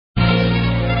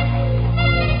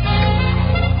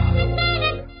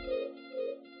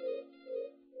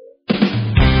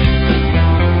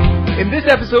In this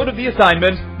episode of The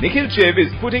Assignment, Nikhil Chib is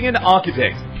putting an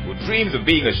architect who dreams of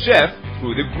being a chef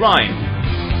through the grind.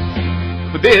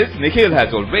 For this, Nikhil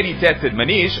has already tested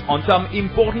Manish on some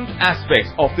important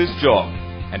aspects of this job.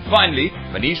 And finally,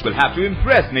 Manish will have to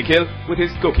impress Nikhil with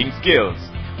his cooking skills.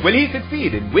 Will he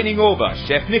succeed in winning over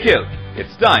Chef Nikhil?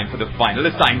 It's time for the final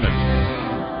assignment.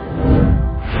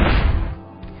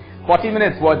 40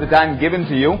 minutes was the time given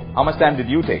to you. How much time did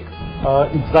you take?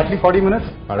 Exactly 40 minutes.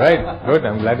 Alright, good.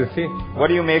 I'm glad to see. What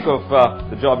do you make of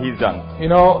the job he's done? You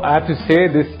know, I have to say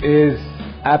this is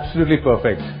absolutely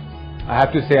perfect. I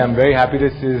have to say I'm very happy.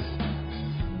 This is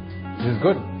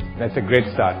good. That's a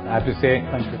great start. I have to say,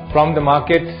 thank you. From the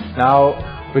market now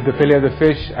with the fillet of the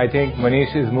fish, I think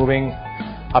Manish is moving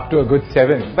up to a good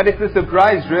 7. But it's the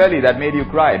surprise really that made you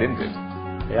cry, didn't it?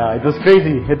 Yeah, it was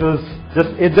crazy.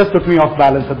 It just took me off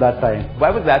balance at that time.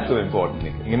 Why was that so important,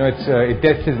 Nikhil? You know, it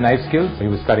tests his knife skills. He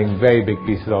was cutting very big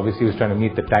pieces. Obviously, he was trying to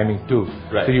meet the timing too.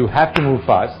 Right. So you have to move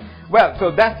fast. Well,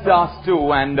 so that's task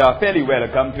 2 and fairly well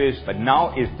accomplished. But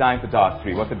now it's time for task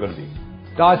 3. What's it going to be?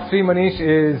 Task 3, Manish,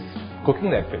 is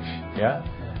cooking that fish. Yeah.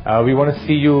 We want to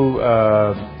see you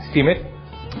steam it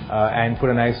and put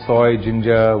a nice soy,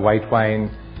 ginger, white wine,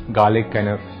 garlic, kind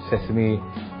of sesame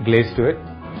glaze to it.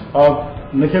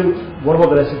 Nikhil, what about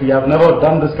the recipe? I've never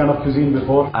done this kind of cuisine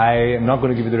before. I am not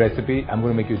going to give you the recipe. I'm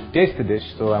going to make you taste the dish.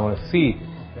 So I want to see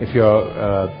if you're,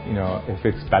 if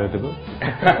it's palatable.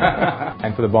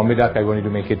 And for the Bombay duck, I want you to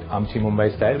make it Amchi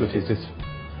Mumbai style, which is just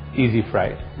easy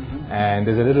fried. And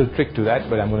there's a little trick to that,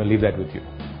 but I'm going to leave that with you.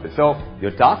 So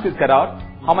your task is cut out.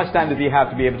 How much time does he have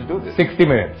to be able to do this? 60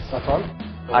 minutes. That's all.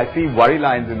 I see worry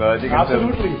lines emerging.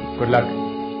 Absolutely. Good luck.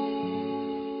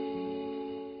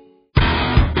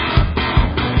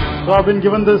 So I've been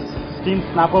given this steamed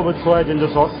snapper with soya ginger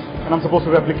sauce, and I'm supposed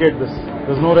to replicate this.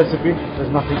 There's no recipe.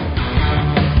 There's nothing.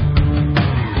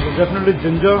 There's definitely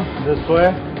ginger. There's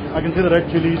soya. I can see the red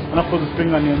chilies, and of course the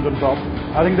spring onions on top.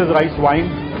 I think there's rice wine,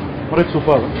 but it's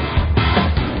superb.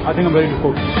 I think I'm ready to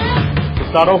cook. To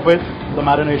start off with, the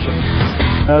marination.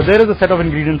 There is a set of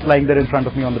ingredients lying there in front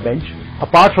of me on the bench.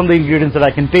 Apart from the ingredients that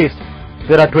I can taste,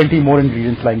 there are 20 more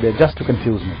ingredients lying there just to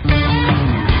confuse me.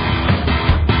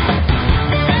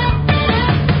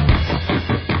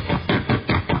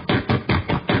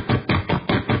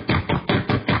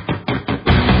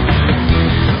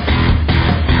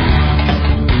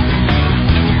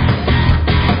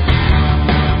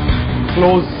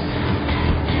 Close,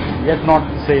 yet not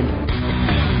the same.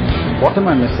 What am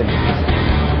I missing?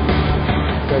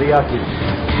 Teriyaki.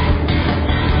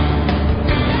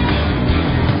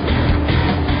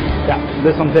 Yeah,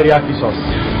 there's some teriyaki sauce.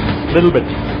 Little bit.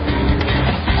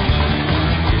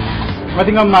 I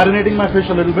think I'm marinating my fish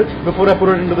a little bit before I put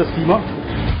it into the steamer.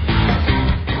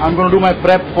 I'm going to do my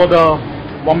prep for the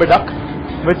Bombay duck,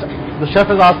 which the chef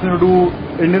has asked me to do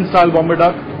Indian style Bombay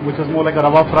duck, which is more like a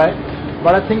rava fry.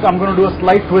 But I think I'm going to do a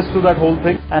slight twist to that whole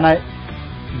thing, and I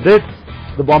did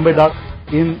the Bombay duck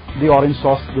in the orange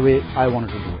sauce the way I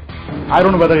wanted to do it. I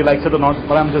don't know whether he likes it or not,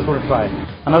 but I'm just going to try.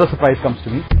 Another surprise comes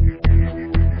to me.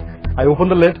 I open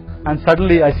the lid and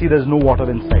suddenly I see there's no water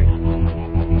inside.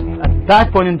 At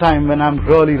that point in time, when I'm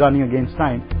really running against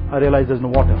time, I realize there's no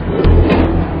water.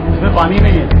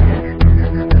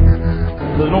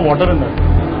 There's no water in there.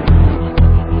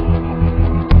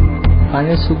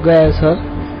 पानी सूख गया है sir,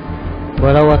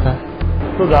 भरा हुआ था।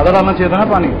 तो ज़्यादा डालना चाहिए था ना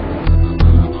पानी।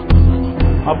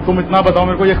 अब तुम इतना बताओ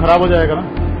मेरे को, ये खराब हो जाएगा ना?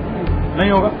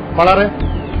 नहीं होगा, पड़ा रहे।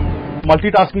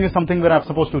 Multitasking is something where I'm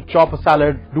supposed to chop a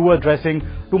salad, do a dressing,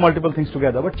 do multiple things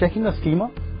together. But checking a steamer,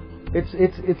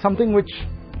 it's something which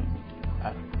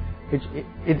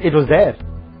it was there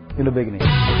in the beginning.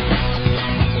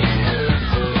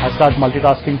 I start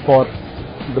multitasking for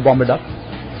the Bombay duck.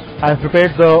 I have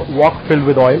prepared the wok filled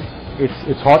with oil.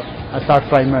 It's hot. I start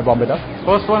frying my Bombay duck.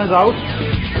 First one is out.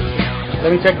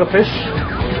 Let me check the fish.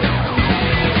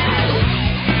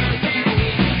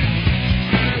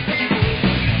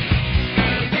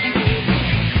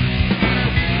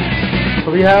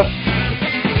 So we have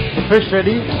the fish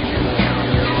ready.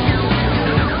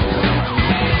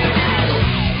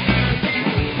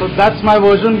 So that's my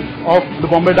version of the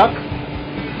Bombay duck.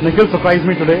 Nikhil surprised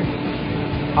me today.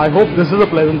 I hope this is a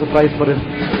pleasant surprise for him.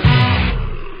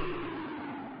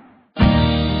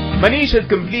 Manish has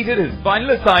completed his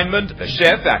final assignment. The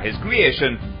chef and his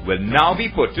creation will now be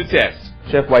put to test.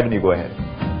 Chef, why don't you go ahead?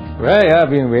 Well, yeah,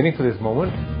 I've been waiting for this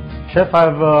moment. Chef,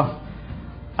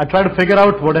 I tried to figure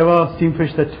out whatever steamed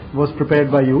fish that was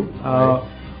prepared by you.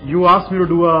 You asked me to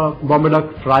do a Bombay duck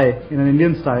fry in an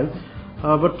Indian style,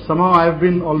 but somehow I've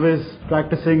been always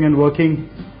practicing and working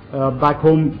back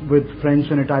home with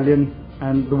French and Italian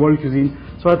and the world cuisine.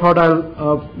 So I thought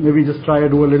I'll maybe just try to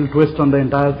do a little twist on the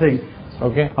entire thing.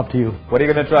 Okay. Up to you. What are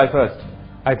you going to try first?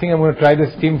 I think I'm going to try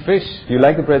the steamed fish. Do you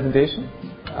like the presentation?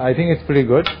 I think it's pretty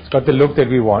good. It's got the look that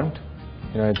we want.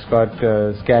 You know, it's got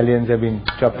scallions have been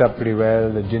chopped up pretty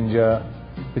well, the ginger,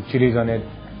 the chilies on it.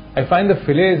 I find the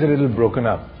fillet is a little broken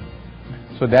up.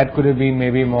 So that could have been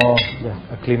maybe more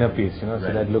a cleaner piece, you know,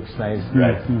 so that looks nice.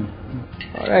 Right.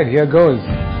 All right, here goes.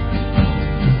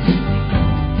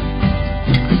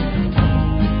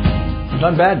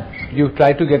 Not bad. You've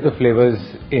tried to get the flavors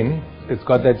in. It's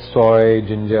got that soy,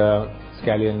 ginger,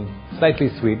 scallion, slightly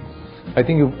sweet. I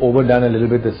think you've overdone a little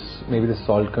bit this, maybe the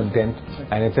salt content,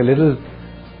 and it's a little,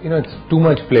 you know, it's too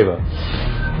much flavor.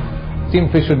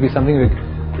 Steamed fish should be something like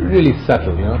really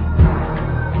subtle, you know.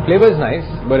 Flavor is nice,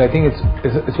 but I think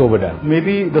it's overdone.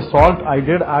 Maybe the salt, I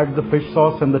did add the fish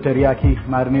sauce and the teriyaki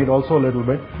marinade also a little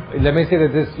bit. Let me say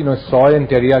that this, you know, soy and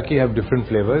teriyaki have different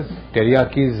flavors.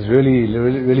 Teriyaki is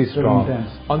really strong.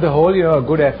 On the whole, you know, a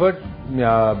good effort.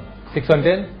 6 on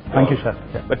 10. Thank you, chef.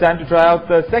 Yeah. But time to try out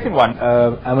the second one.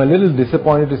 I'm a little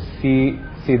disappointed to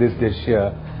see this dish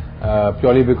here,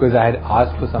 purely because I had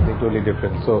asked for something totally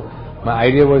different. So my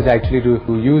idea was actually to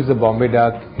use the Bombay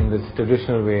duck in this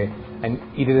traditional way and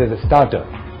eat it as a starter.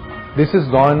 This has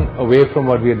gone away from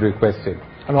what we had requested.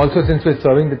 And also, since we're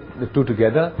serving the two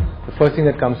together, the first thing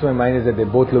that comes to my mind is that they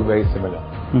both look very similar.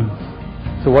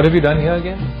 So what have you done here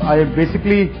again? I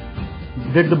basically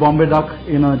did the Bombay duck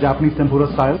in a Japanese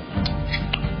tempura style.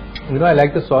 You know, I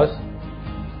like the sauce.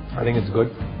 I think it's good.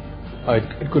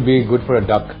 It could be good for a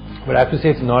duck, but I have to say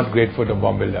it's not great for the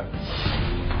Bombay duck.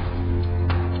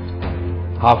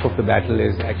 Half of the battle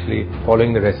is actually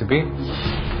following the recipe.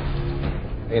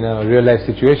 In a real life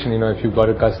situation, you know, if you've got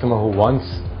a customer who wants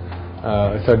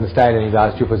a certain style and he's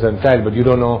asked you for a certain style, but you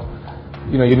don't know,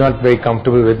 you know, you're not very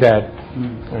comfortable with that,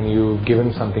 and you give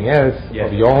him something else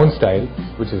of your own style,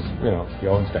 which is, you know,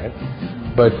 your own style.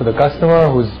 But for the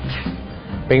customer who's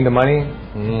paying the money,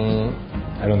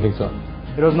 I don't think so.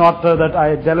 It was not that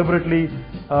I deliberately,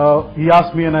 he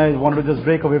asked me and I wanted to just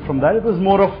break away from that. It was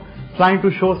more of trying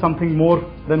to show something more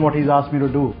than what he's asked me to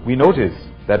do. We noticed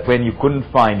that when you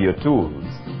couldn't find your tools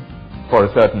for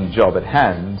a certain job at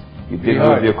hand, you did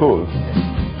lose your cool.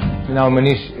 Now,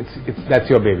 Manish, that's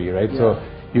your baby, right? Yeah.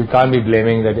 So you can't be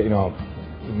blaming that, you know,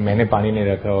 maine pani nahi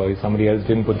rakha or somebody else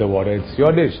didn't put the water. It's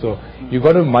your dish. So you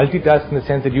got to multitask in the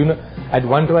sense that, you know, at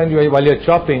one time while you're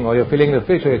chopping or you're filling the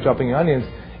fish or you're chopping onions,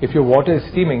 if your water is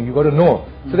steaming, you got to know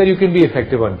so that you can be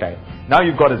effective on time. Now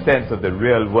you've got a sense of the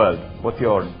real world. What's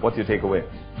your takeaway?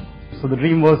 So the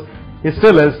dream it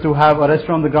still is to have a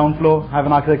restaurant on the ground floor, have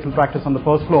an architectural practice on the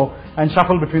first floor, and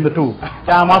shuffle between the two.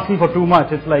 Yeah, I'm asking for too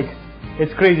much. It's like,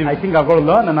 it's crazy. I think I've got to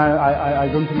learn, and I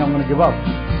don't think I'm going to give up.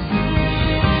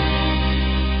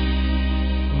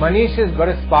 Manish has got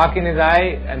a spark in his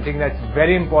eye, and I think that's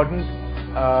very important.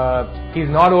 He's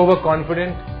not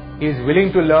overconfident. He's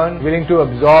willing to learn, willing to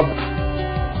absorb.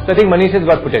 So I think Manish has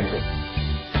got potential.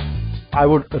 I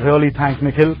would really thank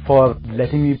Nikhil for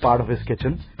letting me part of his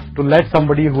kitchen. To let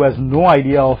somebody who has no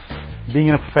idea of being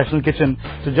in a professional kitchen,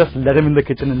 to just let him in the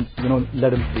kitchen and, you know,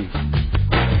 let him see.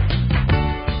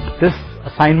 This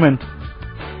assignment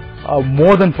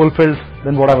more than fulfilled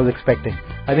than what I was expecting.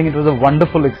 I think it was a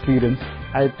wonderful experience.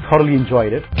 I thoroughly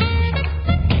enjoyed it.